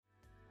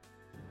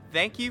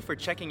Thank you for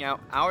checking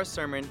out our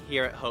sermon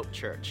here at Hope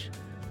Church.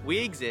 We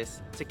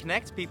exist to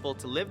connect people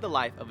to live the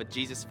life of a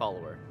Jesus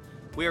follower.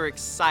 We are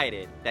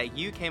excited that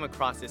you came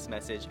across this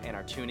message and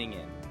are tuning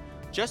in.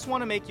 Just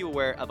want to make you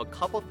aware of a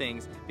couple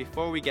things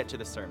before we get to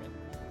the sermon.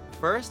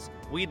 First,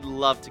 we'd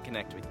love to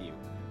connect with you.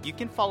 You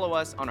can follow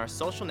us on our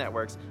social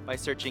networks by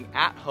searching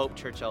at Hope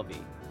Church LV.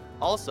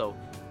 Also,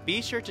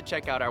 be sure to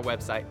check out our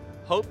website,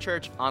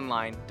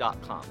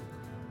 hopechurchonline.com.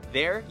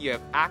 There, you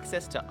have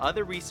access to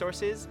other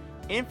resources,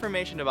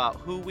 information about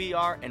who we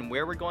are and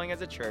where we're going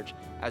as a church,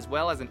 as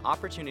well as an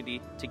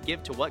opportunity to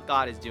give to what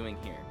God is doing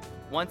here.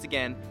 Once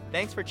again,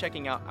 thanks for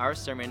checking out our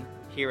sermon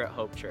here at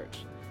Hope Church.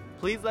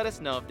 Please let us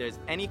know if there's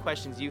any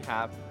questions you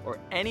have or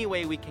any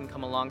way we can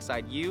come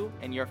alongside you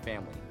and your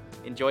family.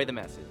 Enjoy the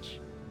message.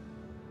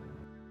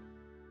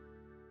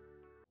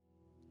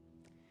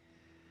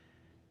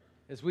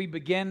 As we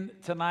begin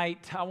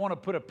tonight, I want to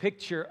put a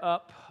picture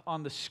up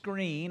on the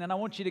screen, and I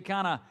want you to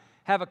kind of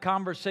have a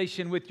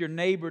conversation with your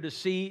neighbor to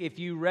see if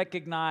you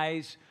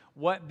recognize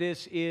what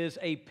this is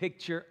a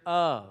picture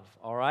of,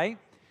 all right?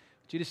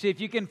 I want you to see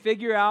if you can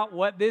figure out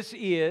what this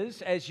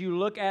is as you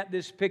look at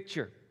this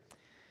picture.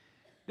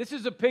 This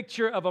is a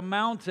picture of a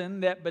mountain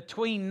that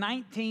between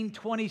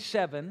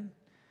 1927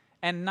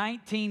 and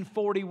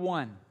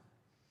 1941,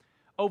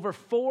 over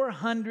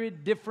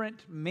 400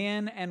 different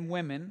men and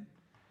women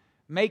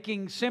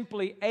making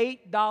simply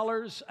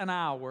 $8 an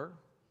hour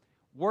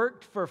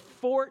worked for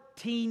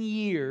 14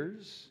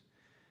 years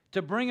to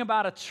bring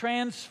about a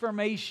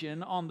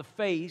transformation on the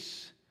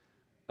face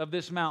of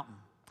this mountain.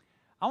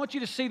 I want you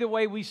to see the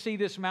way we see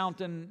this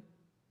mountain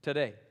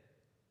today.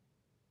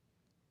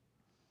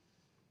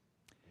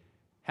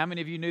 How many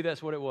of you knew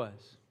that's what it was?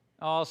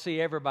 Oh, see,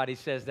 everybody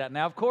says that.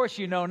 Now, of course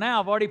you know now.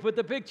 I've already put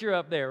the picture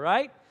up there,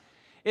 right?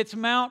 It's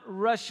Mount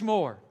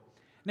Rushmore.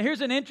 Now,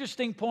 here's an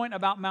interesting point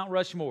about Mount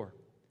Rushmore.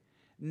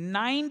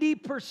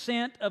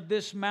 90% of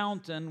this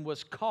mountain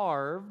was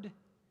carved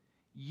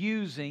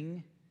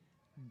using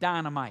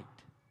dynamite.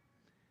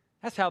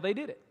 That's how they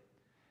did it.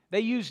 They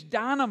used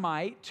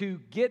dynamite to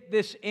get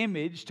this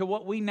image to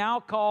what we now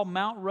call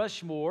Mount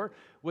Rushmore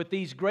with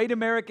these great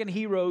American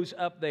heroes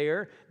up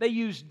there. They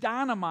used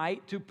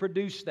dynamite to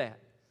produce that.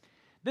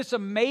 This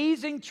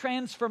amazing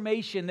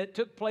transformation that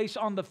took place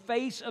on the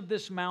face of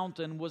this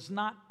mountain was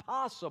not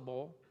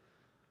possible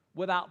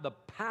without the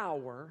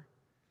power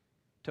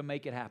to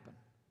make it happen.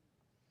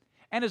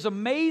 And as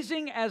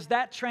amazing as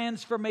that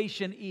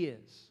transformation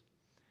is,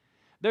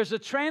 there's a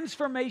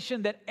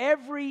transformation that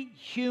every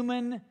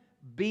human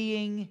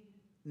being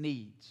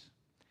needs.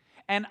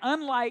 And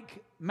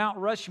unlike Mount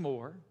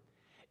Rushmore,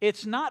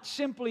 it's not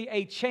simply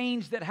a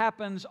change that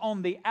happens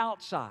on the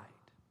outside.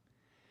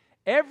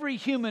 Every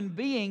human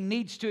being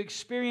needs to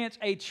experience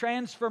a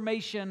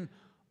transformation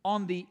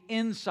on the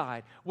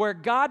inside, where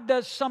God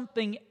does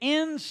something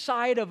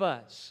inside of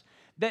us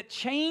that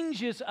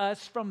changes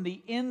us from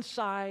the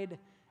inside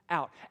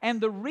out. And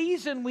the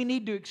reason we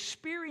need to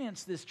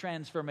experience this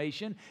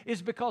transformation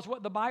is because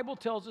what the Bible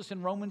tells us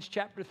in Romans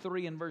chapter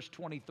 3 and verse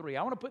 23.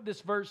 I want to put this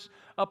verse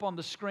up on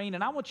the screen,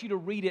 and I want you to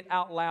read it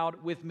out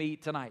loud with me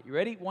tonight. You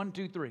ready? 1,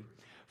 2, 3.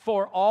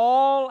 For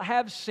all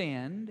have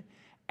sinned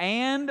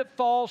and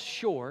fall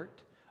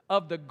short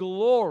of the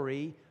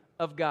glory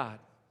of God.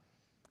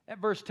 That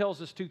verse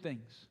tells us two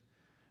things.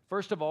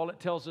 First of all, it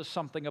tells us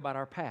something about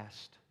our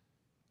past.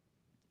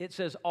 It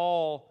says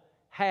all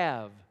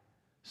have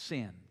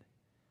sinned.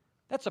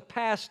 That's a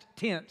past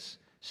tense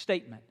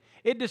statement.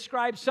 It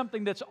describes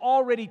something that's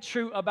already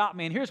true about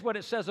me. And here's what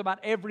it says about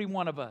every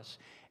one of us.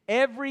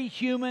 Every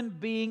human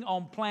being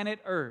on planet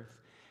Earth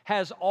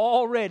has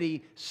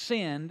already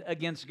sinned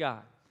against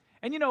God.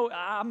 And you know,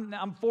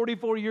 I'm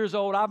 44 years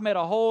old. I've met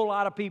a whole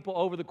lot of people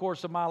over the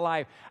course of my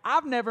life.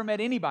 I've never met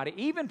anybody,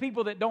 even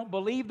people that don't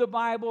believe the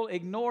Bible,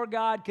 ignore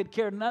God, could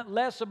care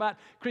less about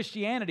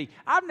Christianity.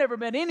 I've never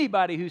met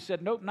anybody who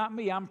said, nope, not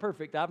me, I'm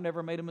perfect. I've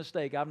never made a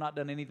mistake. I've not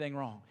done anything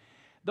wrong.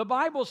 The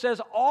Bible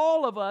says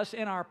all of us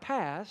in our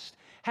past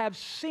have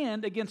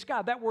sinned against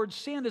God. That word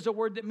sin is a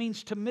word that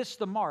means to miss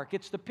the mark.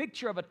 It's the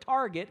picture of a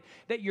target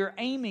that you're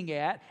aiming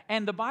at,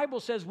 and the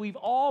Bible says we've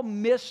all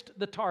missed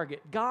the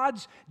target.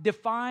 God's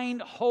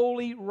defined,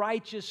 holy,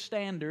 righteous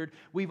standard,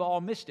 we've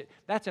all missed it.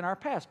 That's in our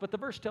past, but the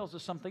verse tells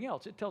us something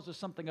else. It tells us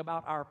something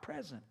about our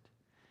present.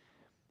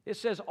 It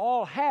says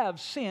all have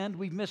sinned,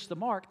 we've missed the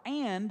mark,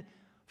 and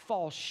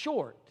fall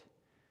short.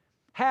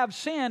 Have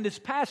sinned is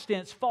past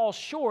tense, fall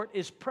short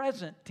is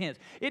present tense.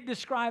 It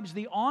describes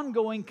the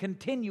ongoing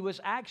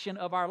continuous action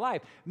of our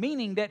life,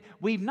 meaning that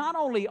we've not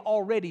only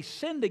already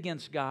sinned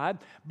against God,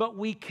 but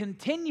we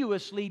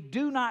continuously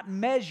do not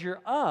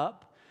measure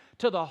up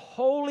to the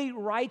holy,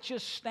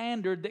 righteous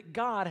standard that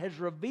God has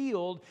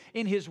revealed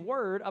in His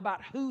Word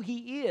about who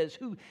He is,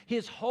 who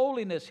His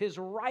holiness, His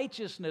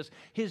righteousness,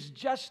 His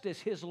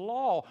justice, His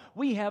law.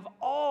 We have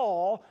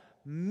all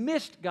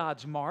missed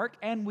God's mark,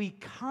 and we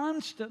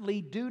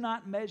constantly do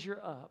not measure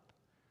up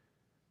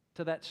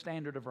to that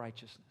standard of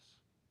righteousness.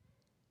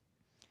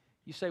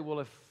 You say, well,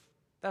 if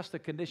that's the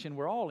condition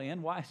we're all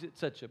in, why is it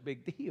such a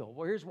big deal?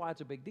 Well, here's why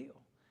it's a big deal.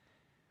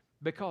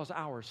 Because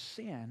our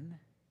sin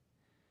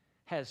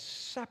has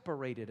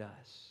separated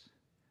us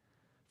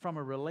from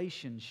a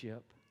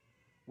relationship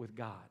with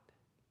God.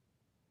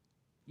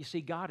 You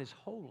see, God is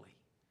holy.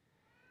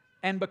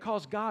 And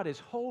because God is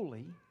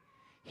holy,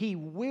 He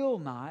will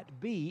not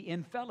be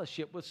in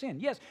fellowship with sin.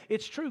 Yes,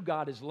 it's true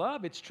God is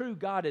love. It's true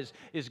God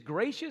is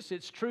gracious.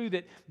 It's true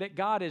that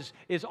God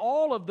is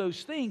all of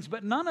those things.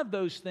 But none of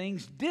those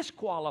things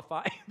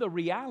disqualify the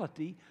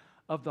reality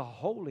of the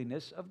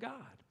holiness of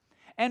God.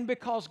 And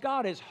because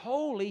God is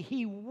holy,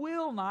 He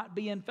will not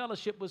be in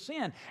fellowship with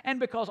sin.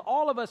 And because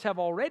all of us have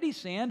already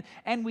sinned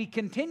and we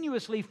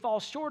continuously fall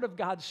short of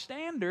God's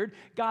standard,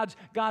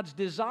 God's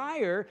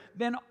desire,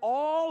 then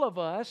all of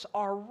us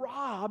are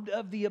robbed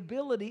of the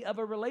ability of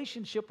a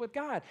relationship with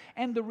God.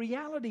 And the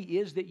reality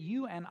is that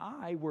you and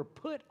I were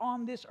put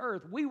on this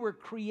earth. We were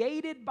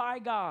created by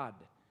God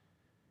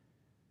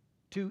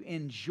to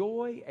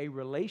enjoy a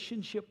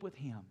relationship with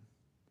Him,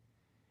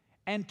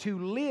 and to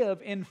live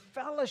in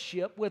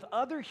fellowship with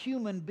other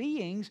human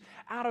beings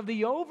out of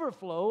the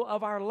overflow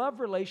of our love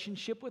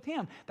relationship with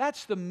Him.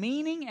 That's the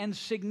meaning and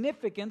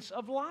significance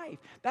of life.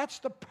 That's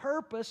the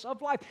purpose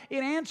of life.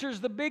 It answers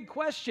the big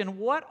question,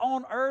 what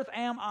on earth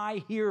am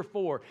I here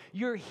for?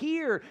 You're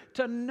here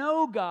to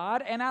know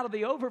God, and out of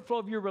the overflow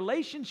of your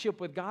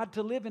relationship with God,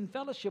 to live in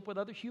fellowship with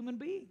other human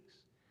beings.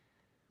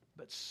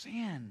 But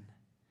sin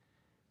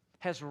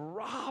has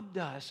robbed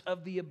us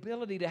of the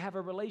ability to have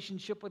a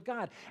relationship with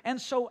God.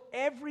 And so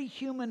every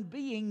human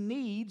being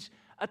needs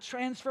a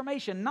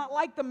transformation. Not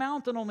like the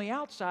mountain on the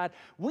outside.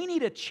 We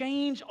need a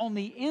change on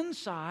the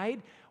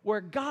inside where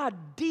God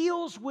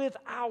deals with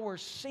our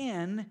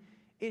sin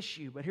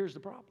issue. But here's the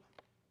problem.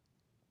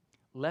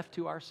 Left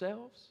to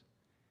ourselves,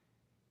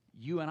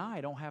 you and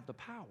I don't have the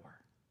power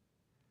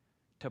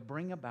to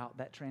bring about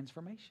that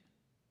transformation.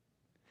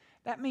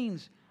 That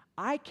means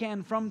I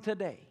can, from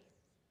today,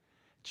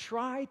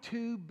 try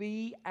to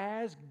be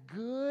as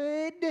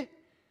good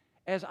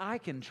as I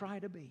can try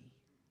to be.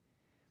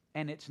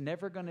 And it's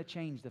never going to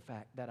change the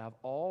fact that I've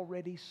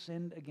already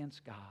sinned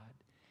against God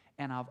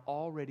and I've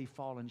already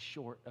fallen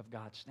short of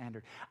God's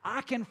standard.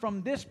 I can,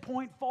 from this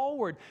point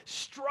forward,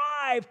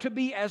 strive to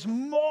be as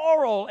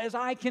moral as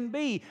I can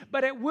be,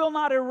 but it will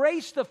not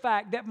erase the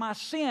fact that my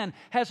sin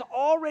has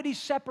already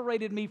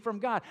separated me from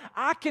God.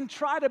 I can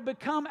try to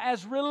become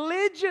as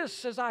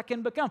religious as I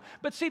can become,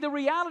 but see, the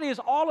reality is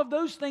all of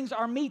those things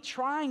are me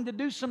trying to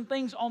do some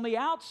things on the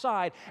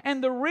outside,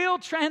 and the real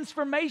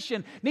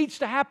transformation needs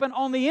to happen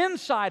on the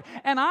inside,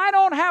 and I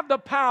don't have the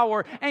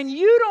power, and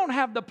you don't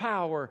have the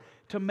power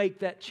to make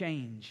that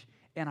change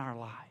in our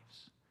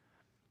lives.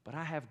 But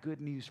I have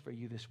good news for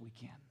you this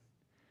weekend.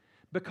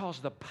 Because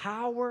the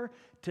power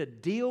to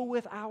deal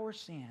with our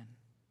sin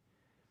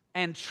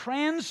and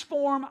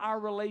transform our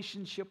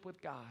relationship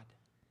with God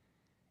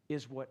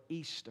is what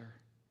Easter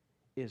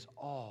is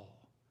all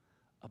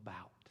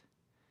about.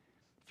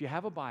 If you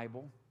have a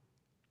Bible,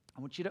 I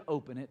want you to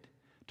open it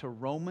to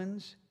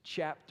Romans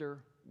chapter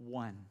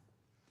 1.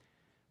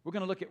 We're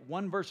going to look at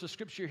one verse of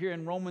Scripture here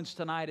in Romans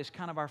tonight as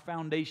kind of our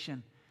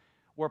foundation,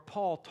 where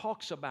Paul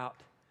talks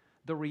about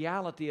the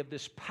reality of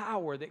this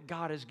power that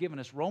God has given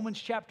us. Romans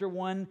chapter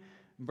 1,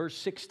 verse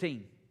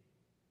 16.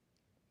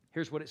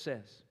 Here's what it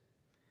says.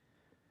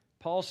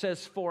 Paul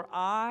says, "For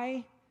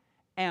I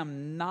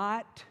am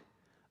not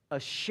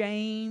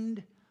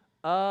ashamed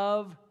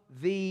of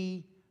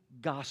the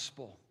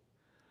gospel,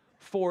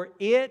 for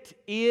it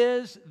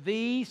is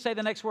the," say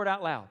the next word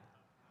out loud,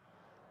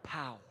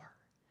 power.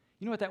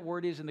 You know what that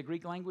word is in the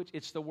Greek language?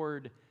 It's the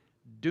word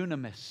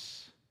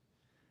dunamis.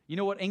 You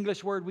know what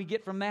English word we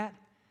get from that?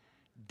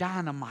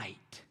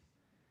 Dynamite.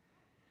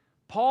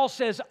 Paul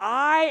says,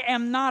 I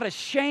am not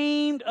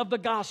ashamed of the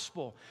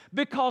gospel,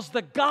 because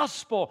the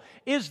gospel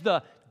is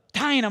the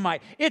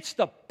dynamite. It's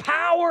the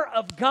power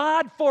of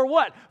God for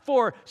what?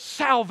 For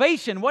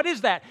salvation. What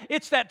is that?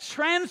 It's that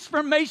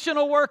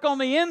transformational work on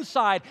the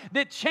inside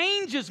that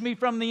changes me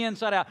from the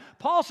inside out.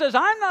 Paul says,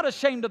 I'm not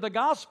ashamed of the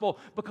gospel,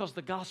 because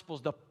the gospel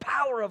is the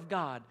power of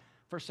God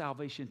for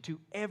salvation to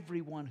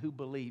everyone who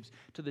believes,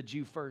 to the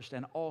Jew first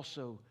and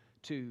also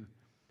to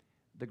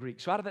the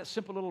Greek. So out of that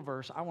simple little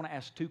verse, I want to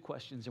ask two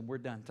questions and we're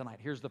done tonight.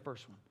 Here's the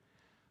first one.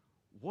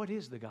 What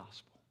is the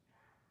gospel?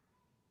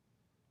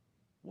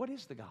 What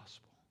is the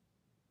gospel?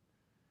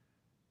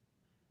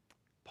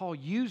 Paul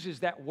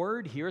uses that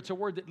word here. It's a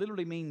word that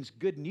literally means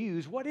good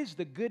news. What is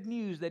the good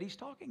news that he's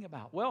talking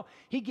about? Well,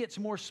 he gets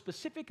more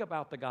specific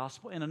about the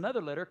gospel in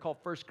another letter called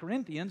 1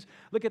 Corinthians.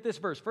 Look at this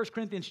verse. 1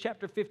 Corinthians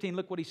chapter 15,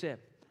 look what he said.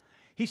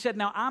 He said,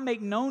 now I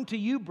make known to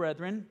you,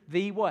 brethren,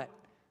 the what?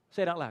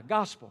 Say it out loud.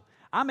 Gospel.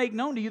 I make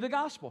known to you the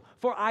gospel.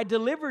 For I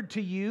delivered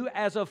to you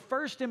as of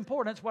first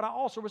importance what I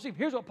also received.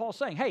 Here's what Paul's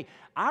saying. Hey,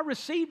 I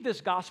received this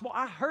gospel.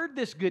 I heard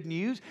this good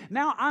news.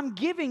 Now I'm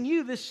giving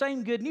you this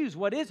same good news.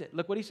 What is it?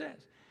 Look what he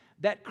says.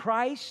 That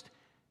Christ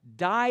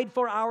died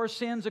for our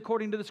sins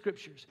according to the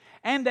Scriptures,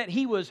 and that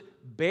He was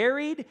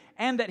buried,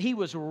 and that He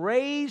was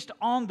raised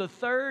on the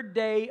third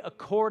day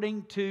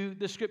according to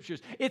the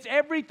Scriptures. It's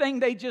everything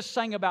they just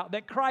sang about,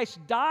 that Christ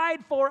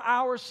died for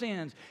our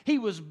sins. He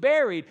was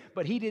buried,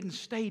 but He didn't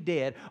stay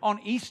dead. On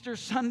Easter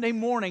Sunday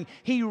morning,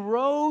 He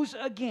rose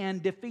again,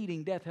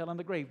 defeating death, hell, and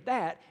the grave.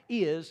 That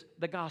is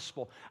the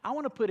gospel. I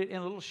want to put it in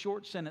a little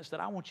short sentence that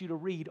I want you to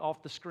read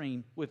off the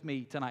screen with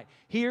me tonight.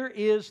 Here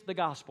is the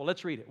gospel.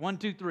 Let's read it. 1,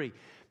 2, 3.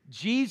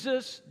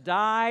 Jesus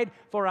died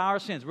for our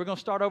sins. We're going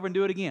to start over and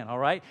do it again, all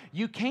right?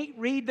 You can't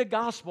read the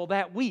gospel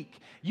that weak.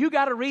 You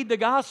got to read the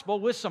gospel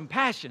with some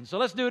passion. So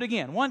let's do it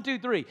again. 1, 2,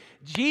 3.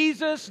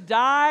 Jesus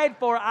died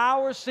for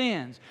our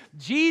sins.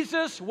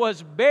 Jesus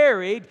was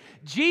buried.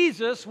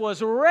 Jesus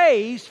was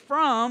raised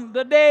from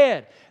the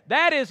dead.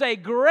 That is a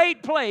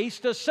great place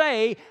to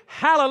say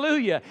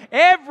hallelujah.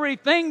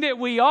 Everything that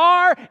we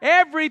are,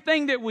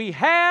 everything that we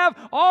have,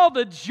 all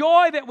the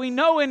joy that we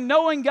know in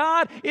knowing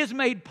God is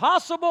made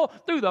possible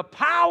through the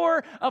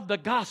power of the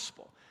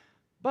gospel.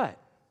 But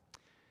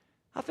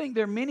I think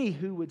there are many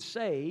who would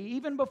say,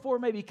 even before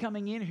maybe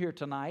coming in here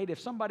tonight, if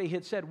somebody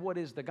had said, what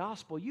is the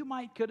gospel? You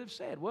could have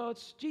said, well,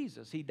 it's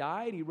Jesus. He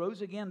died, He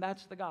rose again,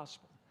 that's the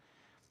gospel.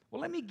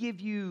 Well, let me give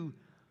you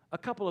a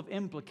couple of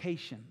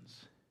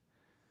implications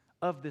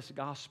of this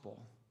gospel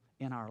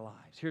in our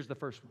lives. Here's the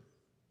first one.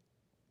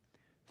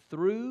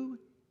 Through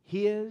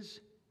His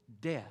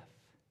death,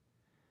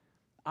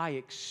 I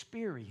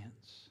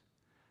experience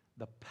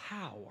the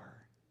power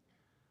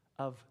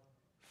of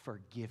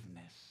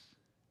forgiveness.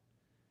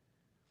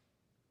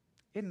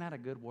 Isn't that a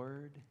good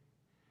word?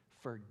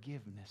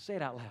 Forgiveness. Say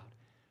it out loud.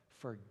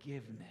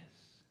 Forgiveness.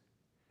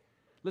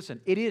 Listen,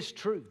 it is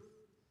true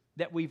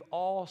that we've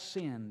all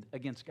sinned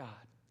against God.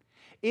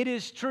 It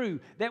is true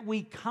that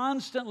we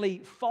constantly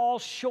fall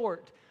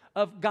short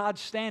of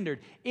God's standard.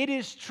 It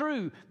is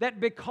true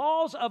that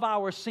because of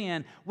our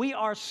sin, we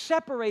are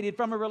separated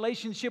from a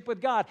relationship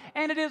with God.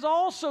 And it is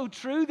also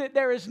true that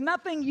there is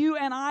nothing you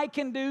and I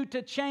can do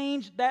to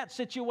change that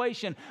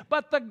situation.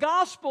 But the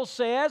gospel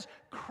says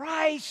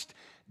Christ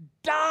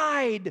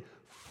died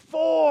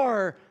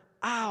for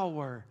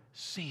our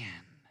sin.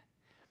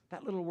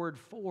 That little word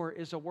 "for"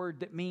 is a word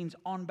that means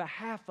on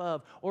behalf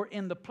of or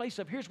in the place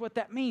of. Here's what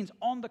that means.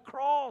 On the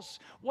cross.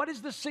 What is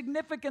the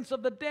significance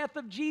of the death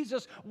of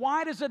Jesus?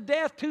 Why does a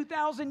death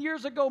 2,000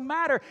 years ago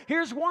matter?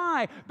 Here's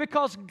why.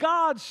 Because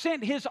God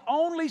sent His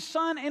only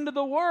Son into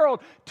the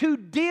world to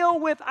deal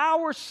with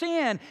our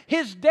sin.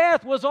 His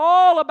death was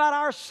all about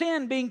our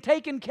sin being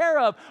taken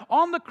care of.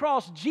 On the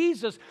cross,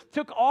 Jesus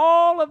took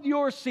all of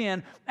your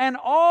sin and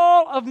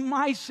all of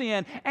my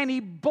sin, and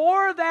He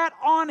bore that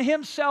on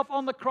Himself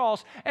on the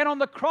cross. And on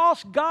the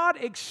cross,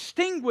 God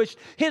extinguished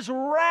His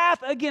wrath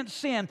against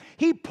sin.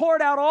 He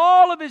poured out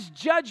all of His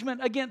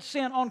judgment against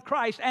sin on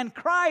Christ. And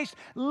Christ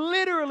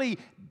literally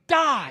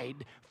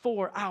died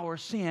for our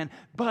sin.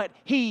 But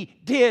He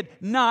did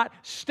not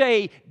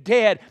stay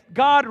dead.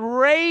 God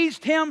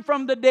raised Him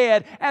from the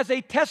dead as a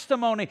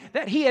testimony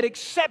that He had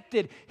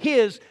accepted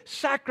His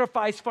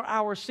sacrifice for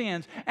our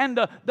sins. And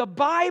the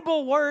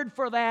Bible word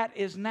for that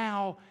is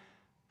now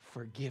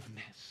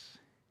forgiveness.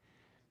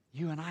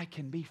 You and I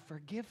can be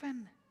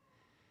forgiven.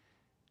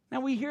 Now,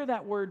 we hear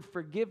that word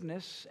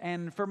forgiveness,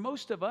 and for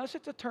most of us,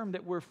 it's a term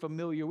that we're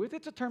familiar with.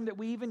 It's a term that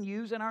we even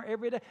use in our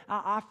everyday.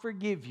 I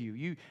forgive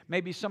you.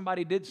 Maybe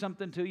somebody did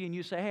something to you, and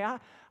you say, hey,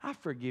 I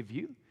forgive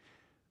you.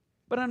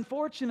 But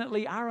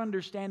unfortunately, our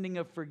understanding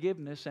of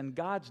forgiveness and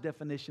God's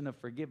definition of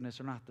forgiveness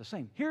are not the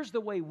same. Here's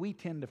the way we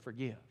tend to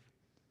forgive.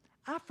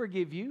 I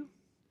forgive you,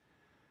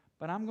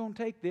 but I'm going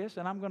to take this,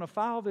 and I'm going to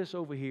file this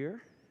over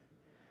here,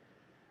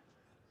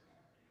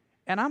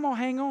 and I'm going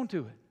to hang on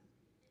to it.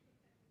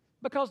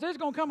 Because there's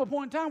going to come a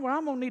point in time where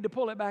I'm going to need to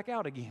pull it back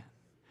out again.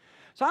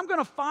 So I'm going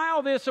to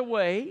file this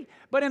away,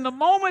 but in the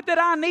moment that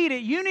I need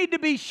it, you need to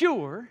be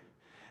sure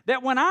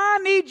that when I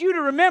need you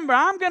to remember,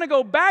 I'm going to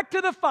go back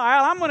to the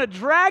file, I'm going to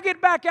drag it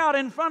back out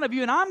in front of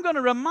you, and I'm going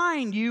to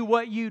remind you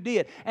what you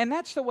did. And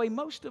that's the way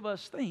most of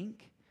us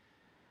think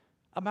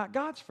about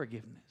God's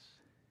forgiveness.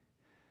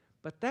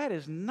 But that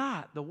is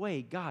not the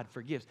way God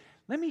forgives.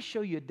 Let me show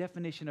you a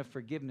definition of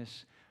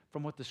forgiveness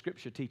from what the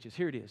Scripture teaches.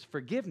 Here it is.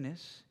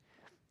 Forgiveness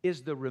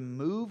is the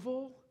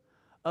removal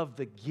of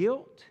the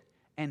guilt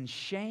and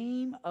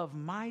shame of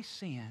my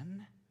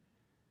sin,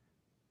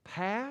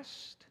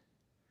 past,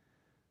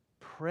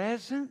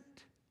 present,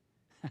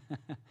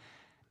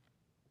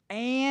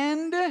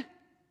 and,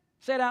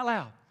 say it out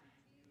loud,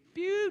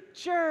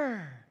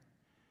 future.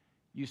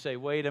 You say,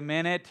 wait a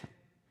minute.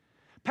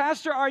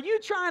 Pastor, are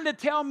you trying to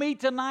tell me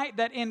tonight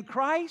that in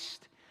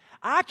Christ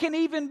I can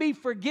even be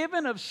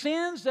forgiven of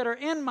sins that are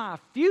in my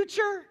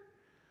future?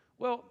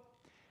 Well,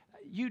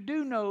 you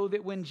do know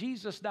that when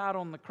Jesus died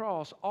on the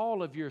cross,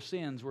 all of your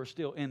sins were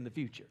still in the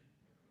future.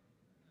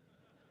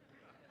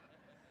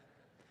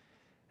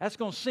 That's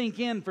going to sink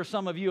in for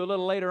some of you a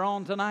little later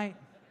on tonight.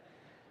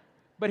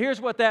 But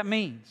here's what that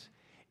means.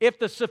 If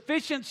the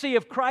sufficiency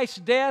of Christ's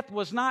death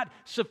was not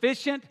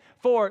sufficient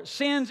for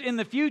sins in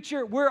the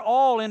future, we're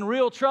all in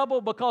real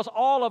trouble because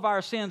all of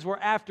our sins were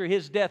after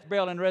His death,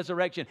 burial, and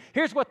resurrection.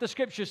 Here's what the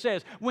Scripture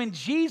says. When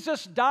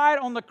Jesus died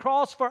on the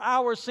cross for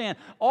our sin,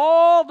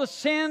 all the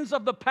sins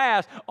of the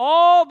past,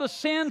 all the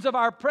sins of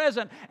our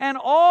present, and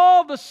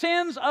all the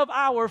sins of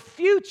our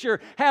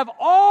future have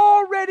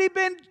already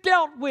been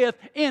dealt with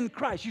in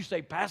Christ. You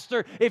say,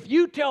 Pastor, if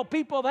you tell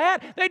people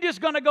that, they're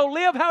just going to go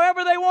live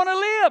however they want to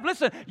live.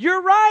 Listen,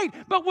 you're right,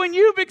 but when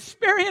you've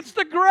experienced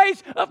the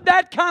grace of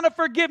that kind of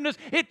forgiveness,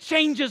 it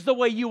changes the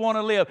way you want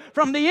to live.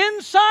 From the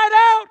inside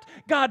out,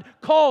 God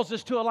calls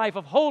us to a life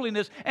of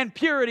holiness and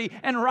purity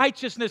and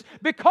righteousness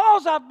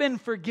because I've been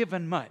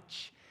forgiven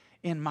much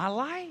in my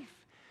life.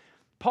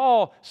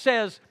 Paul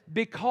says,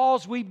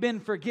 because we've been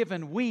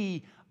forgiven,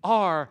 we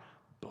are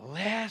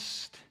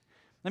blessed.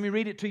 Let me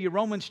read it to you.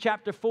 Romans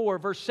chapter 4,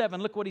 verse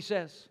 7. Look what he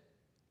says.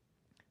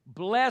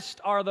 Blessed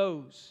are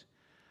those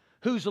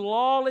whose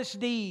lawless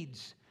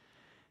deeds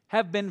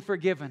have been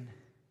forgiven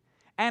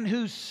and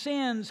whose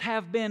sins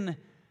have been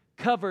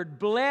covered.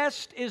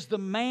 Blessed is the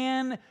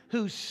man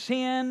whose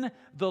sin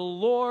the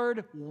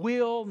Lord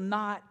will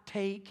not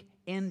take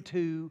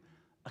into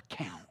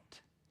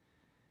account.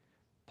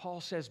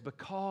 Paul says,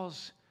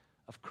 because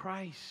of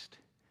Christ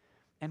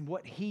and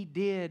what He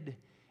did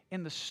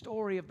in the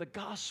story of the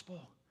gospel,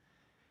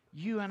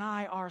 you and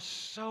I are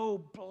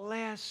so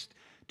blessed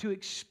to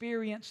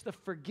experience the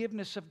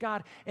forgiveness of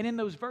God. And in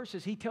those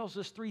verses, he tells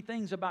us three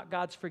things about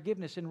God's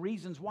forgiveness and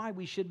reasons why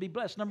we should be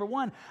blessed. Number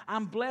one,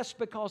 I'm blessed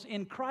because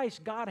in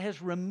Christ, God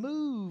has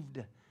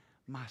removed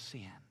my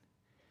sin.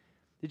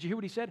 Did you hear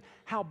what he said?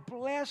 How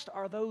blessed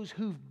are those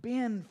who've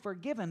been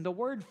forgiven. The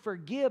word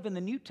forgive in the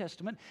New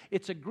Testament,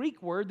 it's a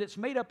Greek word that's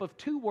made up of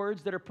two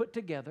words that are put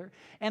together,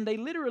 and they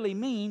literally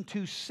mean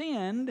to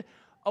send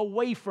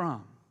away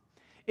from.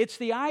 It's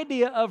the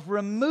idea of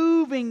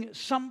removing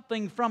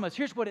something from us.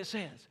 Here's what it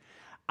says.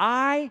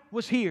 I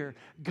was here.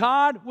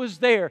 God was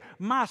there.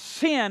 My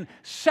sin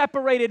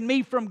separated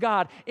me from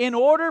God. In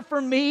order for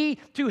me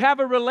to have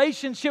a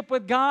relationship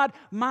with God,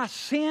 my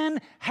sin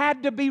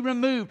had to be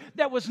removed.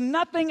 There was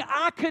nothing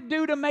I could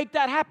do to make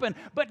that happen,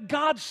 but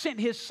God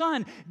sent His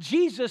Son.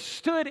 Jesus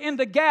stood in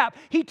the gap.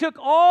 He took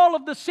all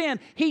of the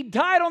sin. He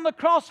died on the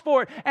cross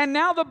for it. And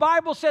now the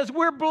Bible says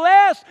we're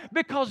blessed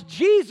because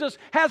Jesus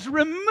has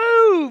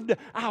removed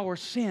our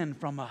sin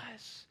from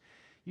us.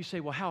 You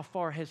say, well, how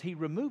far has He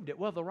removed it?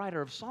 Well, the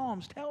writer of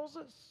Psalms tells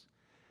us.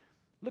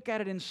 Look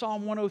at it in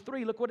Psalm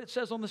 103. Look what it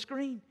says on the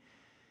screen.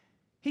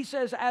 He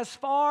says, as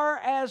far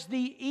as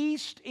the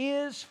east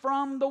is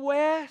from the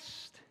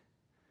west,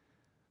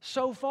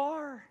 so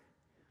far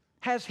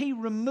has He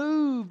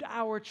removed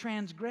our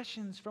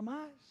transgressions from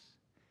us.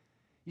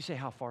 You say,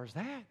 how far is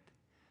that?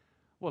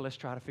 Well, let's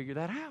try to figure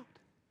that out.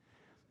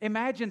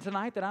 Imagine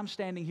tonight that I'm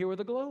standing here with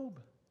a globe.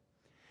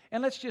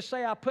 And let's just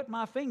say I put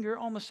my finger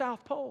on the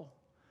South Pole.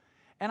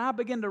 And I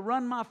begin to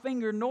run my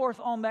finger north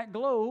on that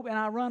globe, and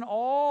I run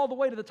all the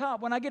way to the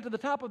top. When I get to the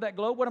top of that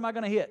globe, what am I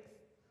going to hit?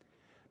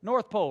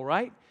 North Pole,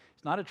 right?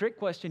 It's not a trick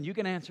question. You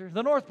can answer.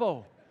 The North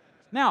Pole.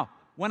 Now,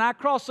 when I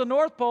cross the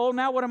North Pole,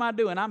 now what am I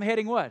doing? I'm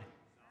heading what?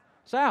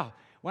 South.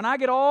 When I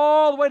get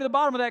all the way to the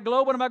bottom of that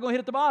globe, what am I going to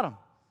hit at the bottom?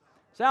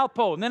 South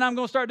Pole. And then I'm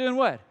going to start doing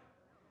what?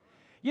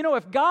 You know,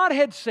 if God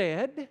had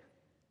said,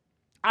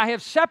 I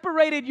have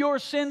separated your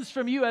sins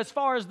from you as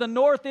far as the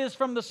north is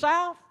from the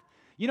south,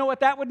 you know what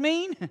that would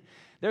mean?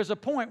 There's a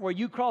point where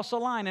you cross a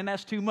line and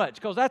that's too much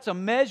because that's a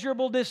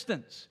measurable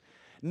distance.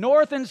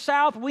 North and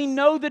south, we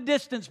know the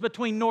distance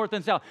between north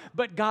and south.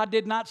 But God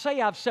did not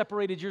say, I've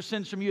separated your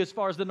sins from you as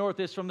far as the north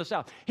is from the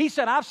south. He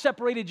said, I've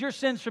separated your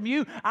sins from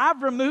you.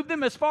 I've removed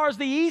them as far as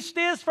the east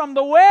is from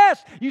the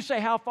west. You say,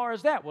 how far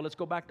is that? Well, let's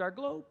go back to our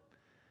globe.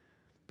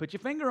 Put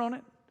your finger on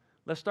it.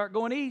 Let's start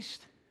going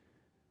east.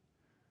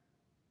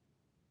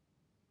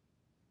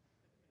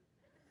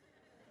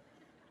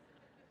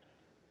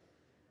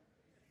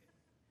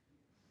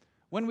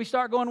 When we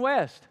start going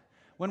west,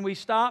 when we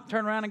stop,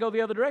 turn around and go the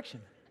other direction,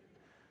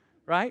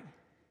 right?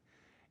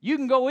 You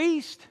can go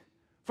east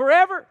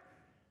forever.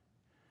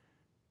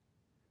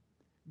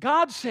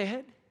 God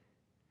said,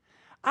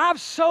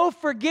 I've so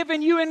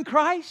forgiven you in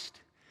Christ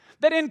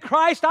that in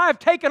Christ I have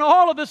taken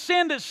all of the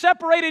sin that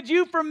separated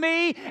you from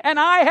me and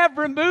I have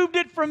removed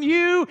it from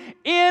you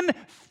in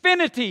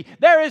infinity.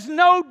 There is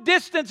no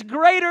distance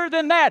greater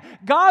than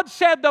that. God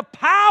said the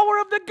power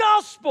of the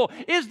gospel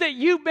is that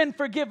you've been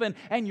forgiven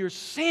and your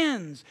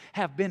sins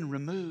have been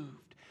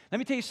removed. Let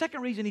me tell you,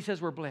 second reason He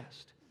says we're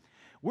blessed.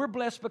 We're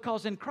blessed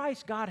because in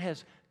Christ God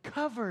has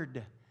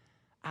covered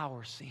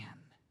our sin.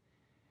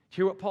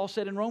 Hear what Paul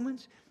said in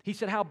Romans? He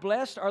said, how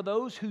blessed are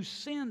those whose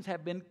sins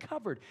have been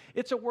covered.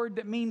 It's a word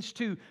that means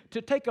to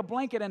take a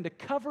blanket and to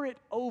cover it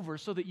over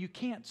so that you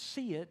can't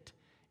see it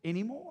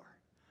anymore.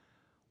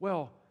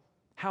 Well,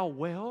 how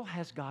well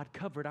has God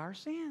covered our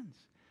sins?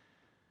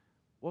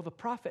 Well, the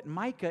prophet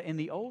Micah in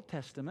the Old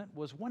Testament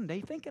was one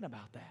day thinking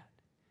about that.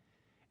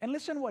 And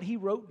listen to what he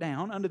wrote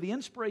down under the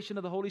inspiration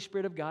of the Holy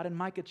Spirit of God in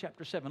Micah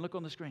chapter 7. Look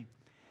on the screen.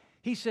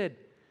 He said,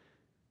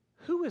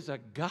 who is a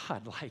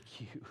God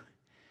like you?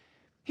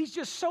 He's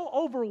just so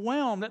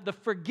overwhelmed at the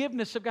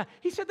forgiveness of God.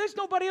 He said, there's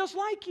nobody else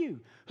like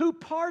you who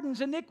pardons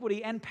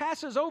iniquity and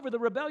passes over the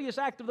rebellious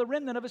act of the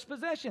remnant of his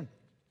possession.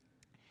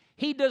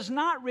 He does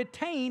not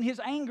retain his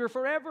anger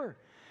forever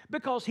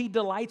because he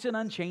delights in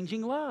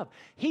unchanging love.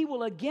 He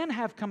will again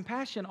have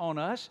compassion on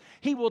us.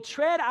 He will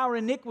tread our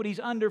iniquities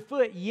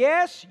underfoot.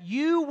 Yes,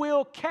 you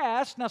will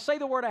cast. Now say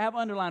the word I have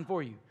underlined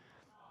for you.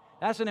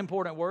 That's an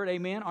important word,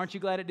 amen. Aren't you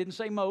glad it didn't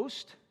say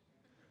most?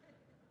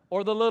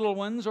 Or the little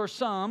ones or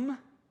some.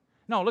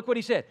 No, look what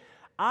he said.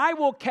 I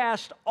will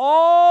cast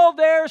all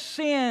their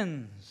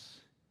sins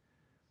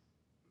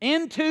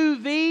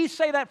into the,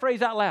 say that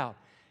phrase out loud,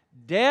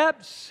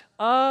 depths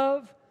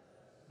of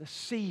the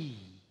sea.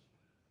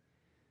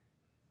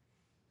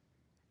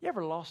 You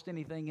ever lost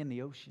anything in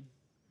the ocean?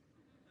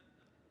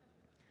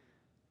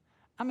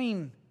 I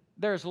mean,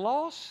 there's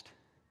lost,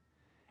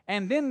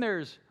 and then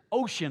there's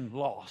ocean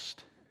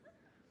lost.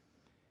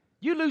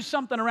 You lose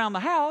something around the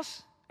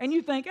house, and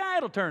you think,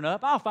 it'll turn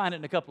up. I'll find it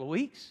in a couple of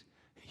weeks.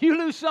 You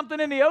lose something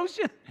in the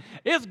ocean,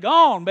 it's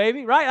gone,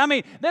 baby, right? I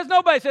mean, there's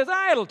nobody says,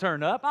 it'll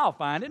turn up. I'll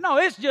find it. No,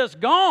 it's just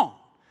gone.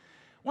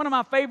 One of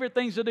my favorite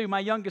things to do,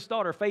 my youngest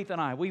daughter, Faith, and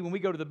I, when we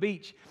go to the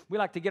beach, we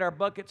like to get our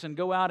buckets and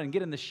go out and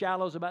get in the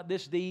shallows about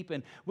this deep,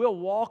 and we'll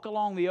walk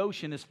along the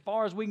ocean as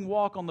far as we can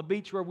walk on the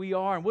beach where we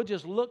are, and we'll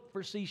just look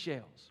for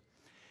seashells.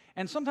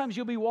 And sometimes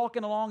you'll be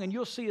walking along and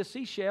you'll see a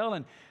seashell,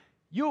 and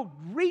you'll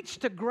reach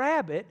to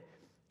grab it,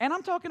 and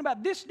I'm talking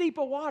about this deep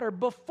of water,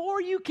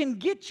 before you can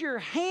get your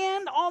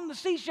hand on the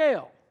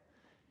seashell,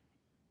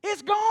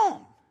 it's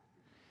gone.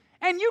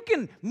 And you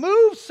can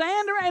move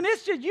sand around, and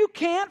it's just, you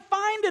can't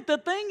find it. The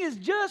thing is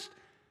just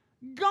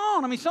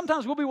gone. I mean,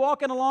 sometimes we'll be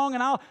walking along,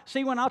 and I'll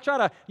see when I'll try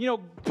to,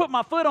 put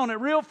my foot on it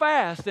real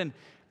fast, and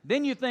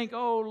then you think,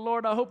 oh,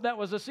 Lord, I hope that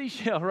was a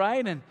seashell,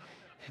 right? And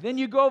then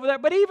you go over there.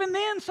 But even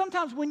then,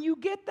 sometimes when you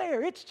get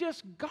there, it's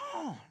just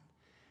gone.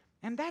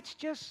 And that's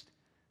just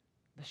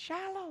the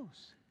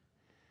shallows.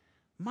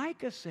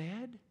 Micah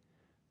said,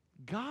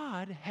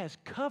 God has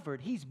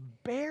covered, He's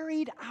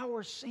buried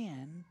our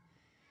sin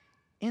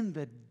in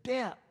the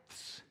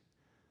depths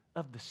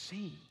of the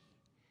sea.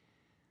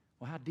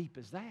 Well, how deep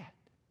is that?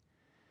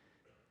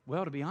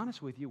 Well, to be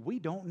honest with you, we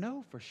don't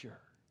know for sure.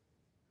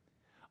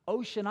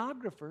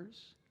 Oceanographers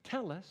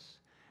tell us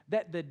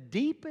that the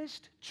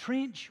deepest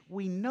trench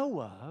we know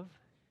of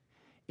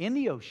in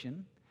the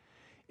ocean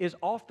is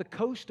off the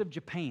coast of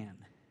Japan.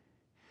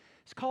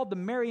 It's called the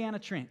Mariana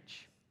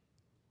Trench.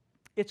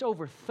 It's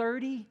over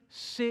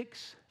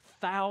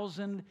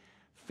 36,000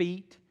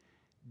 feet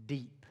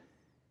deep.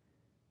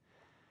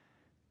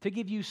 To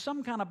give you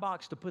some kind of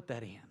box to put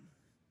that in,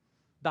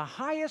 the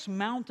highest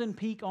mountain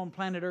peak on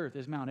planet Earth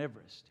is Mount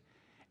Everest,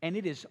 and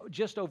it is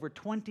just over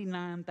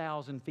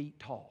 29,000 feet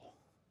tall.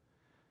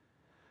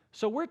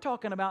 So we're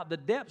talking about the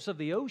depths of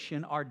the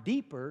ocean are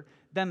deeper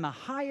than the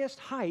highest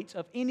heights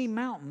of any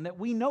mountain that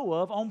we know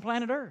of on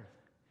planet Earth.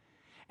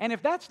 And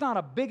if that's not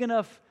a big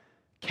enough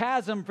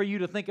chasm for you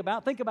to think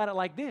about it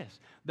like this.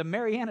 The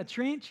Mariana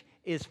Trench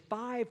is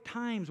 5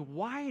 times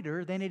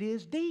wider than it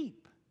is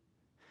deep.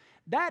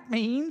 That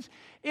means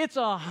it's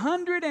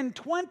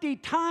 120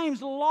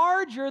 times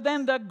larger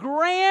than the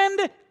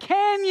Grand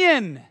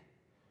Canyon.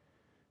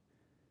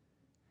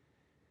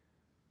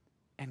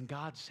 And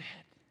God said,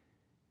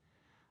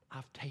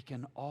 I've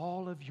taken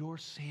all of your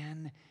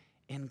sin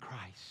in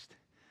Christ,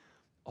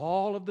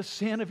 all of the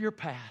sin of your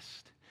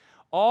past,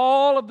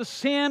 all of the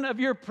sin of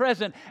your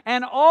present,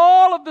 and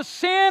all of the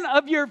sin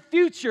of your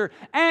future.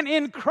 And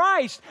in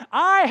Christ,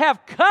 I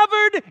have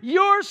covered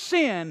your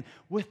sin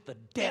with the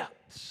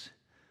depths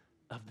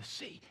of the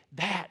sea.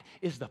 That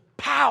is the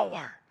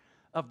power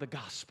of the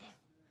gospel.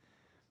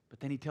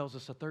 But then he tells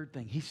us a third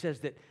thing. He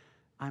says that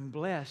I'm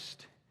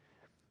blessed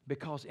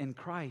because in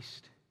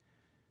Christ,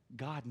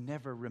 God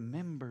never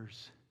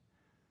remembers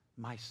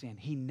my sin.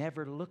 He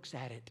never looks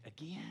at it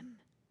again.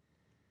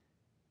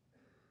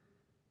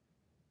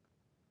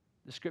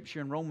 The scripture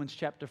in Romans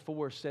chapter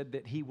 4 said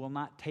that He will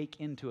not take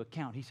into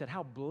account. He said,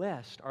 how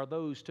blessed are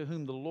those to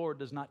whom the Lord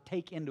does not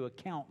take into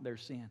account their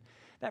sin.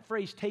 That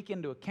phrase, take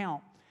into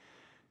account,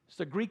 it's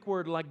the Greek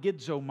word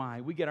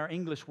logizomai. We get our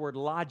English word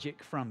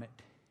logic from it.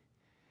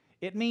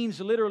 It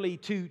means literally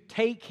to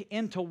take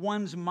into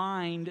one's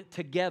mind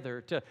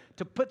together, to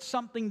put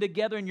something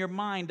together in your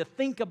mind, to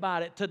think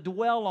about it, to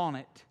dwell on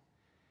it.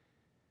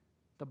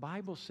 The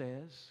Bible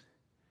says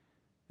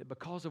that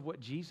because of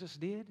what Jesus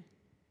did,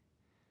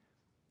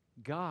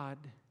 God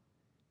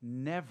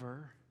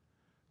never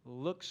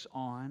looks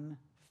on,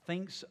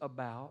 thinks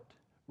about,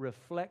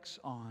 reflects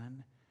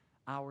on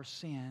our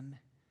sin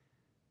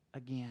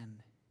again.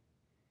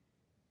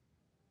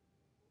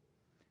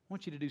 I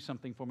want you to do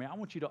something for me. I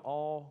want you to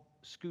all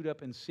scoot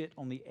up and sit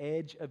on the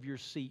edge of your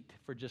seat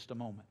for just a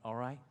moment, all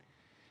right?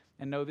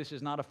 And no, this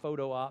is not a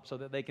photo op so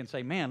that they can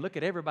say, man, look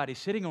at everybody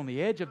sitting on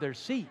the edge of their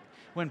seat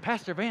when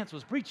Pastor Vance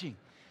was preaching.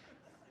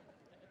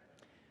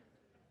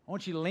 I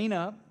want you to lean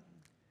up.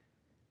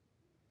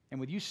 And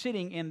with you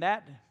sitting in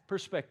that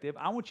perspective,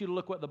 I want you to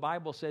look what the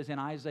Bible says in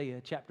Isaiah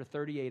chapter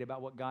 38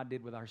 about what God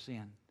did with our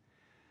sin.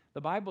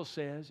 The Bible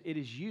says, it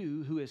is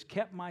you who has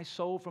kept my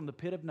soul from the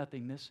pit of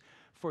nothingness,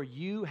 for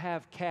you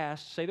have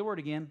cast, say the word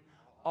again,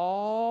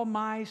 all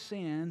my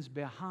sins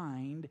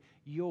behind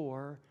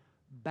your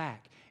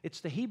back. It's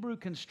the Hebrew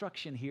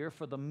construction here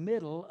for the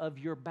middle of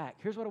your back.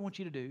 Here's what I want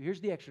you to do.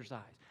 Here's the exercise.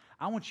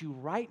 I want you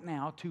right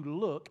now to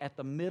look at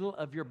the middle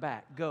of your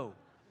back. Go.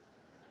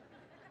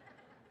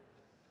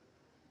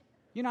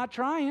 You're not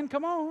trying.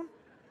 Come on.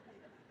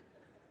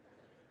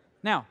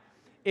 Now,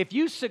 if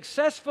you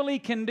successfully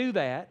can do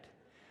that,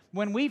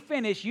 when we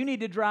finish, you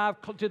need to drive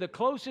to the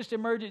closest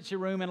emergency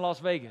room in Las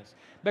Vegas,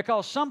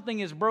 because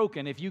something is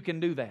broken if you can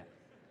do that.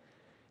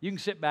 You can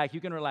sit back.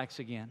 You can relax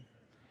again.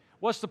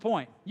 What's the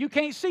point? You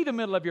can't see the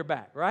middle of your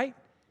back, right?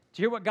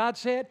 Do you hear what God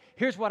said?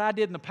 Here's what I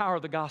did in the power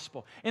of the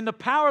gospel. In the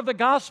power of the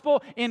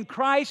gospel, in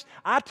Christ,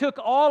 I took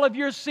all of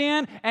your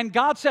sin, and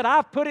God said,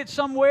 I've put it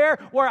somewhere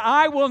where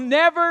I will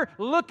never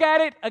look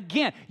at it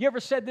again. You ever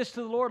said this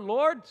to the Lord?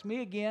 Lord, it's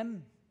me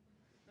again.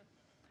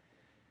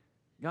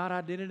 God,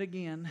 I did it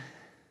again.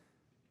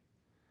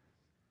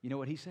 You know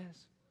what He says?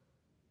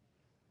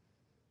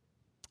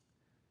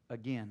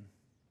 Again.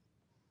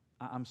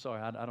 I'm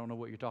sorry, I don't know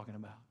what you're talking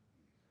about.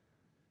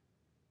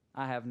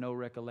 I have no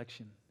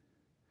recollection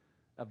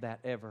of that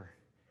ever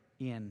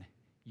in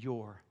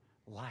your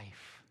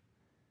life.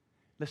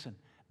 Listen,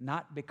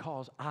 not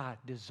because I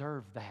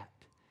deserve that,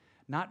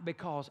 not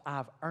because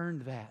I've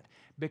earned that,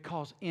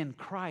 because in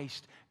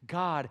Christ,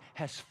 God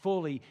has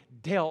fully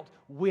dealt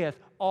with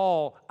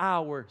all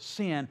our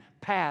sin,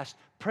 past,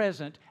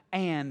 present,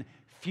 and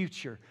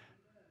future.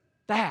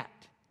 That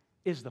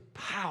is the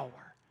power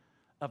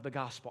of the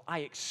gospel. I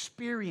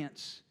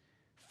experience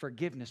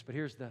forgiveness, but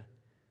here's the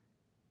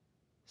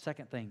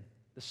second thing,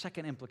 the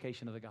second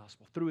implication of the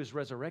gospel. Through His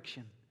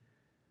resurrection,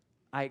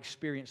 I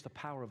experience the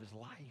power of His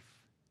life.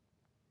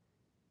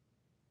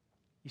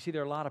 You see,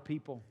 there are a lot of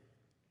people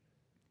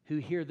who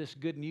hear this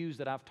good news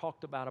that I've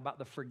talked about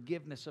the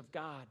forgiveness of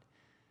God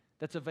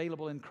that's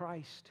available in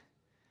Christ.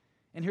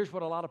 And here's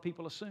what a lot of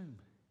people assume.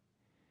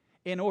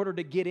 In order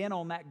to get in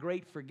on that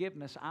great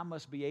forgiveness, I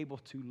must be able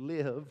to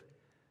live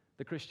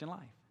the Christian life.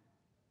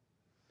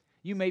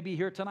 You may be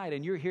here tonight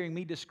and you're hearing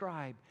me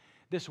describe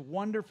this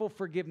wonderful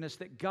forgiveness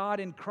that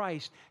God in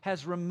Christ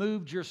has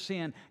removed your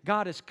sin.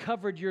 God has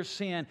covered your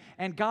sin,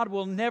 and God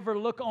will never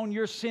look on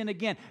your sin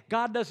again.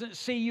 God doesn't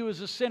see you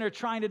as a sinner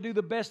trying to do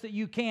the best that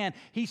you can.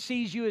 He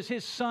sees you as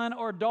His son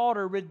or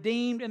daughter,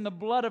 redeemed in the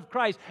blood of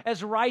Christ,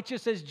 as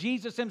righteous as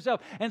Jesus Himself.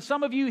 And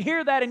some of you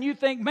hear that and you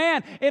think,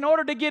 man, in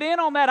order to get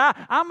in on that,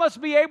 I must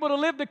be able to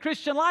live the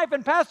Christian life.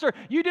 And Pastor,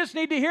 you just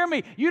need to hear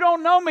me. You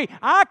don't know me.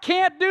 I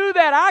can't do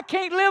that. I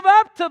can't live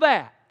up to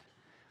that.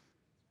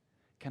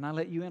 Can I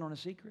let you in on a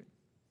secret?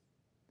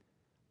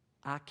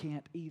 I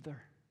can't either.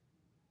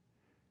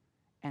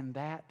 And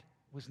that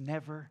was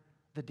never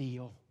the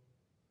deal.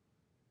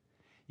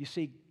 You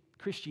see,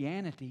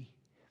 Christianity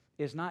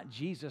is not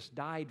Jesus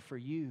died for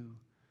you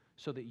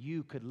so that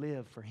you could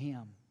live for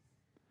Him.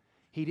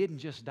 He didn't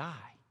just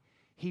die.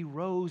 He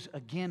rose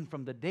again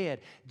from the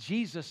dead.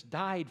 Jesus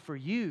died for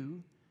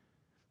you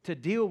to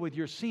deal with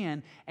your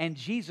sin, and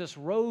Jesus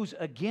rose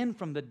again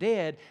from the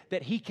dead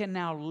that He can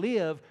now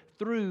live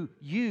through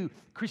you.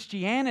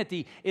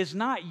 Christianity is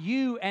not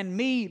you and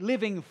me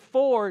living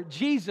for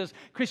Jesus.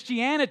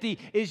 Christianity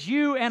is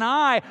you and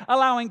I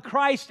allowing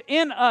Christ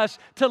in us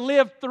to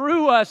live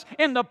through us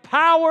in the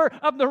power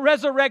of the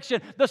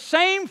resurrection. The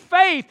same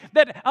faith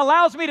that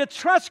allows me to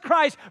trust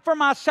Christ for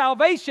my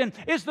salvation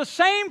is the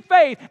same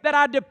faith that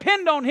I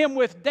depend on Him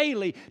with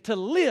daily to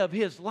live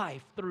His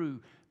life through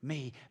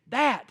me.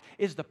 That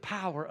is the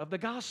power of the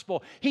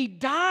gospel. He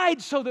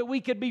died so that we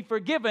could be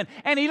forgiven,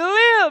 and He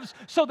lives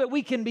so that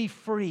we can be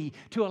free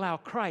to allow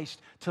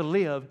Christ to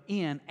live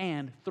in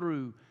and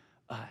through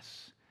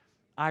us.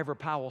 Ivor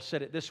Powell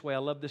said it this way. I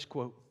love this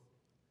quote.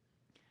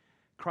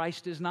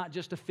 Christ is not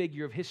just a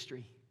figure of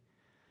history,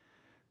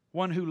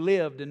 one who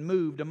lived and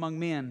moved among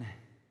men.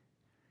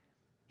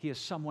 He is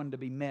someone to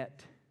be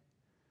met,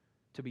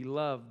 to be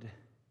loved,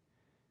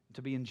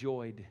 to be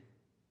enjoyed.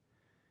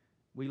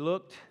 We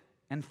looked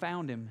and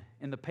found Him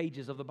in the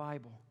pages of the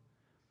Bible.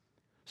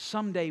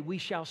 Someday we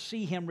shall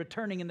see Him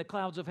returning in the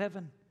clouds of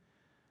heaven.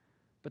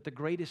 But the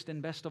greatest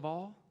and best of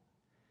all,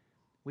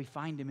 we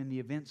find Him in the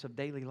events of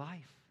daily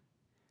life.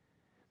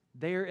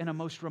 There, in a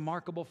most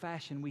remarkable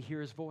fashion, we hear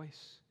His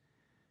voice.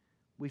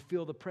 We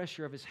feel the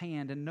pressure of His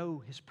hand and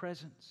know His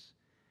presence.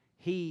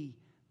 He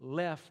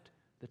left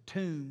the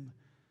tomb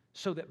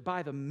so that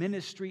by the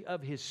ministry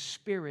of His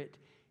Spirit,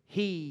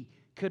 He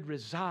could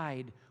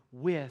reside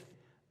with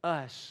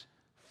us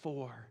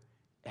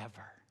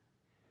forever.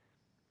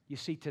 You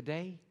see,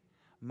 today,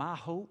 my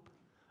hope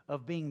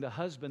of being the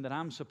husband that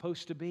I'm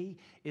supposed to be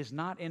is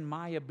not in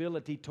my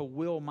ability to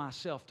will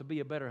myself to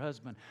be a better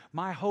husband.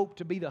 My hope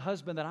to be the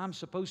husband that I'm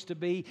supposed to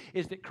be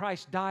is that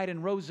Christ died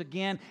and rose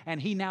again, and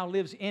He now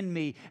lives in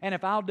me. And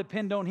if I'll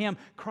depend on Him,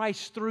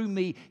 Christ through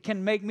me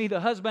can make me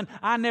the husband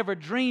I never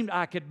dreamed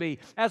I could be.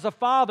 As a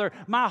father,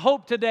 my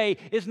hope today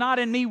is not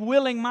in me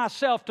willing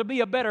myself to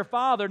be a better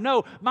father.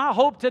 No, my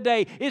hope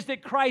today is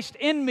that Christ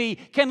in me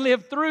can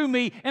live through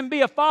me and be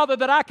a father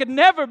that I could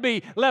never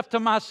be left to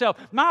myself.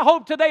 My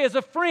hope today as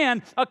a friend,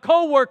 a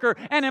co-worker,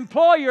 an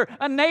employer,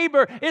 a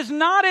neighbor is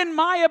not in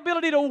my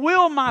ability to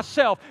will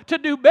myself to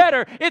do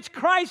better. It's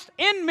Christ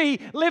in me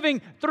living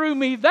through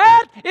me.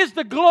 That is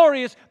the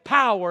glorious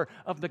power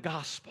of the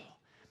gospel.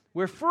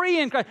 We're free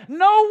in Christ.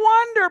 No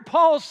wonder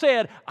Paul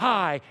said,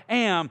 I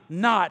am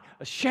not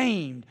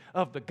ashamed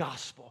of the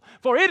gospel.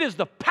 For it is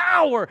the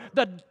power,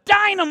 the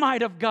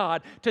dynamite of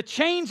God to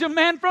change a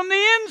man from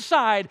the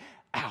inside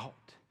out.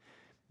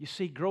 You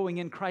see, growing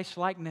in Christ's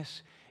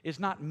likeness is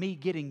not me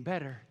getting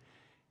better.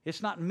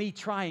 It's not me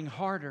trying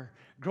harder.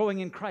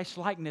 Growing in Christ's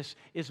likeness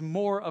is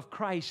more of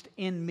Christ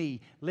in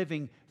me,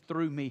 living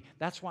through me.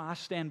 That's why I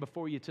stand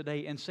before you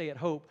today and say at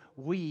Hope,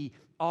 we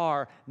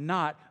are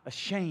not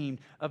ashamed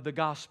of the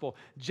gospel.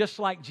 Just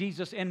like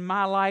Jesus in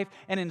my life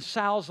and in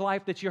Sal's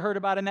life that you heard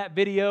about in that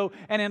video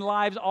and in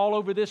lives all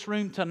over this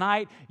room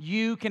tonight,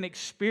 you can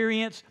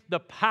experience the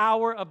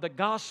power of the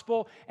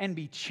gospel and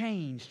be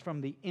changed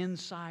from the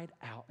inside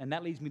out. And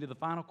that leads me to the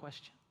final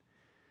question.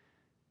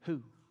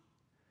 Who?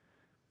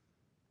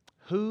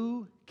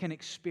 Who can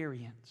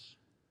experience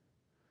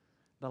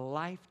the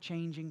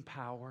life-changing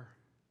power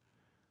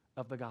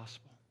of the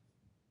gospel?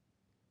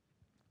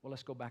 Well,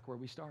 let's go back where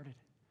we started.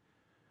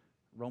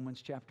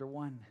 Romans chapter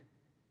 1.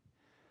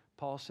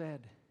 Paul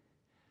said,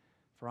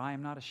 for I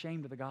am not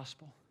ashamed of the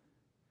gospel,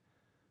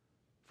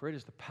 for it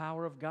is the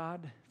power of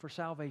God for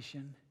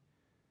salvation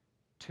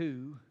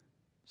to,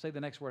 say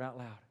the next word out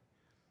loud.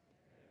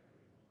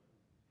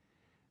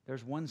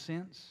 There's one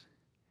sense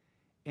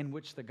in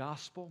which the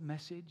gospel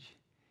message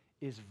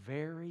is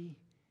very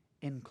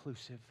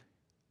inclusive.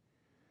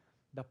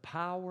 The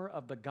power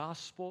of the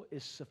gospel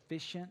is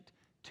sufficient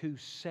to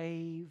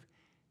save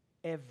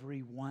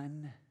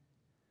everyone.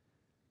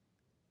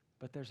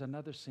 But there's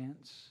another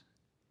sense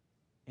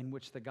in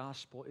which the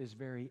gospel is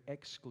very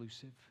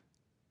exclusive.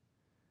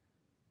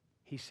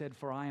 He said,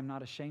 for I am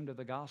not ashamed of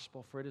the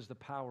gospel, for it is the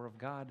power of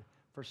God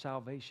for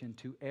salvation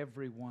to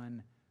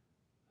everyone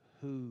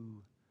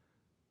who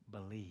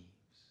believes.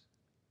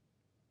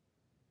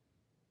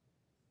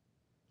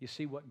 You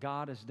see, what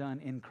God has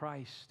done in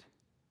Christ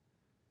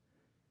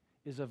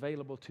is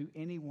available to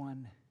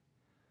anyone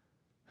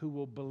who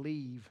will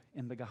believe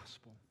in the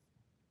gospel.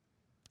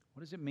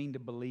 What does it mean to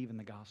believe in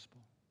the gospel?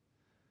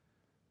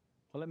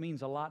 Well, it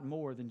means a lot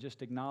more than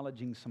just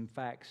acknowledging some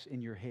facts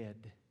in your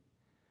head.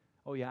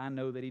 Oh yeah, I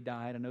know that He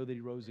died. I know that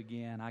He rose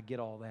again. I get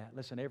all that.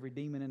 Listen, every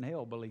demon in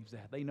hell believes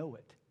that. They know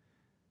it.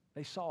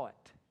 They saw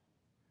it.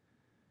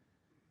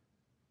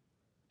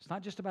 It's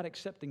not just about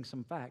accepting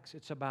some facts.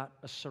 It's about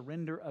a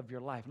surrender of your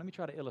life. Let me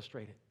try to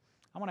illustrate it.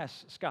 I want to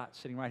ask Scott,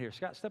 sitting right here.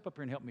 Scott, step up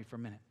here and help me for a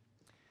minute.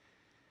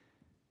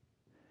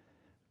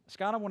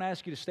 Scott, I want to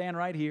ask you to stand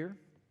right here.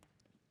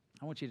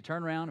 I want you to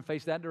turn around and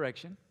face that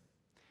direction.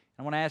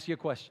 I want to ask you a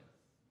question.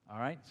 All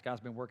right?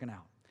 Scott's been working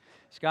out.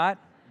 Scott,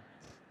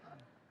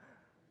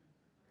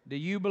 do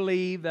you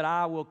believe that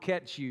I will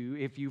catch you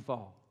if you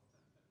fall?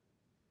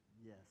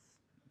 Yes.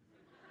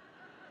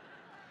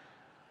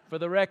 For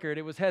the record,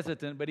 it was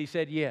hesitant, but he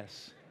said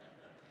yes.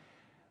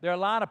 There are a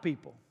lot of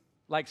people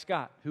like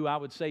Scott who I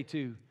would say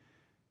to,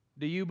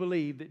 do you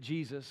believe that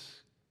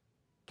Jesus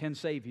can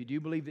save you? Do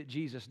you believe that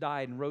Jesus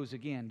died and rose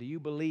again? Do you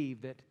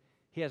believe that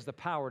He has the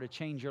power to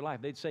change your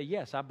life? They'd say,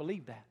 yes, I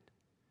believe that.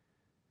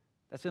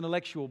 That's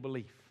intellectual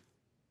belief.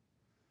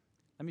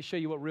 Let me show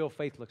you what real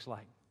faith looks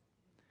like.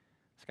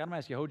 Scott, I'm going to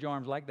ask you to hold your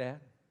arms like that.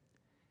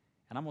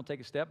 And I'm going to take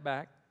a step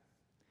back.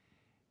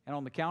 And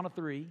on the count of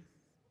 3,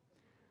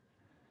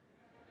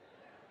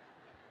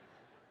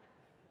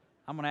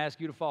 I'm going to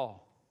ask you to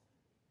fall.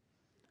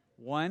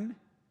 1,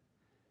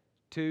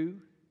 2,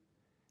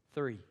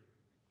 3.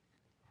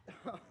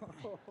 That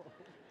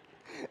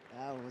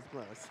was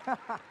close.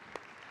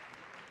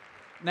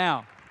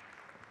 Now,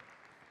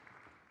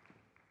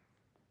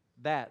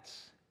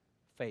 that's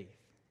faith.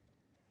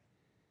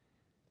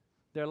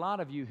 There are a lot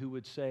of you who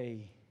would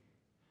say,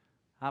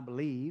 I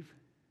believe.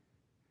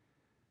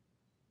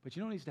 But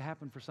you know what needs to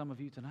happen for some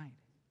of you tonight?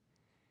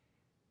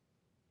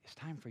 It's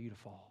time for you to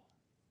fall.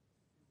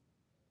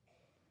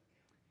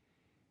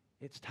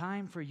 It's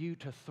time for you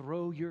to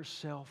throw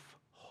yourself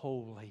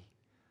wholly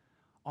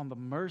on the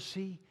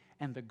mercy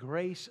and the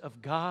grace of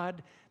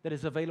God that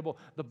is available.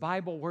 The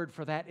Bible word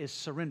for that is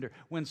surrender.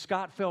 When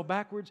Scott fell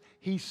backwards,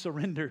 he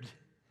surrendered.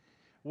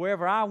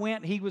 Wherever I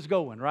went, he was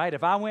going, right?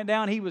 If I went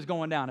down, he was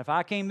going down. If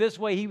I came this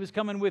way, he was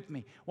coming with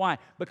me. Why?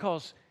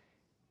 Because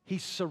he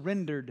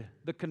surrendered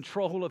the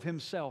control of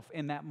himself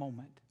in that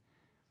moment.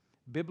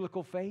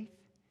 Biblical faith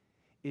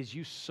is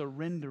you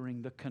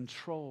surrendering the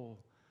control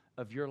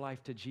of your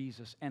life to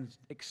Jesus and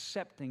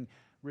accepting,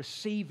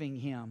 receiving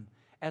Him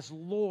as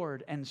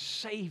Lord and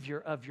Savior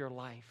of your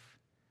life.